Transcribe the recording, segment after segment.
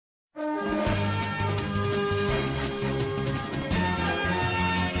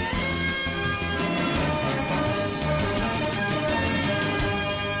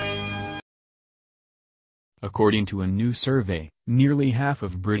According to a new survey, nearly half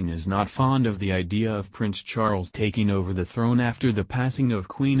of Britain is not fond of the idea of Prince Charles taking over the throne after the passing of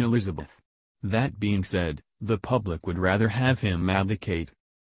Queen Elizabeth. That being said, the public would rather have him abdicate.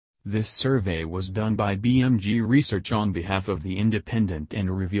 This survey was done by BMG Research on behalf of The Independent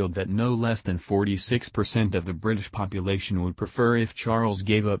and revealed that no less than 46% of the British population would prefer if Charles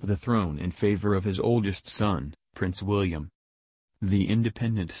gave up the throne in favor of his oldest son, Prince William. The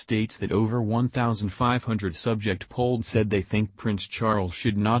Independent states that over 1,500 subject polled said they think Prince Charles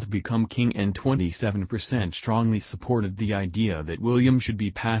should not become king, and 27% strongly supported the idea that William should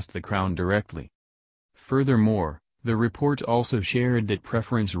be passed the crown directly. Furthermore, the report also shared that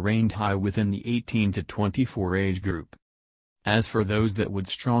preference reigned high within the 18 to 24 age group. As for those that would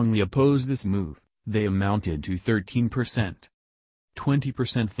strongly oppose this move, they amounted to 13%.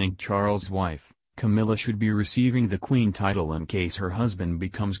 20% think Charles' wife, Camilla, should be receiving the Queen title in case her husband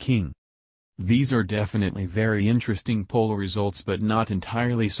becomes king. These are definitely very interesting poll results, but not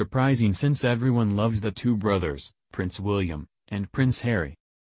entirely surprising since everyone loves the two brothers, Prince William and Prince Harry.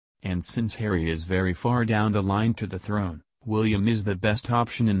 And since Harry is very far down the line to the throne, William is the best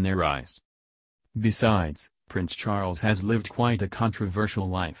option in their eyes. Besides, Prince Charles has lived quite a controversial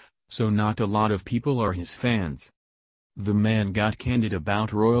life, so not a lot of people are his fans. The man got candid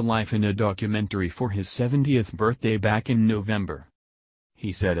about royal life in a documentary for his 70th birthday back in November.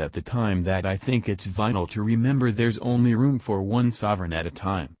 He said at the time that "I think it's vital to remember there's only room for one sovereign at a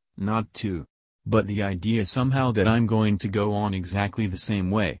time, not two. But the idea somehow that I'm going to go on exactly the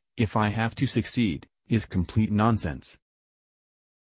same way, if I have to succeed, is complete nonsense.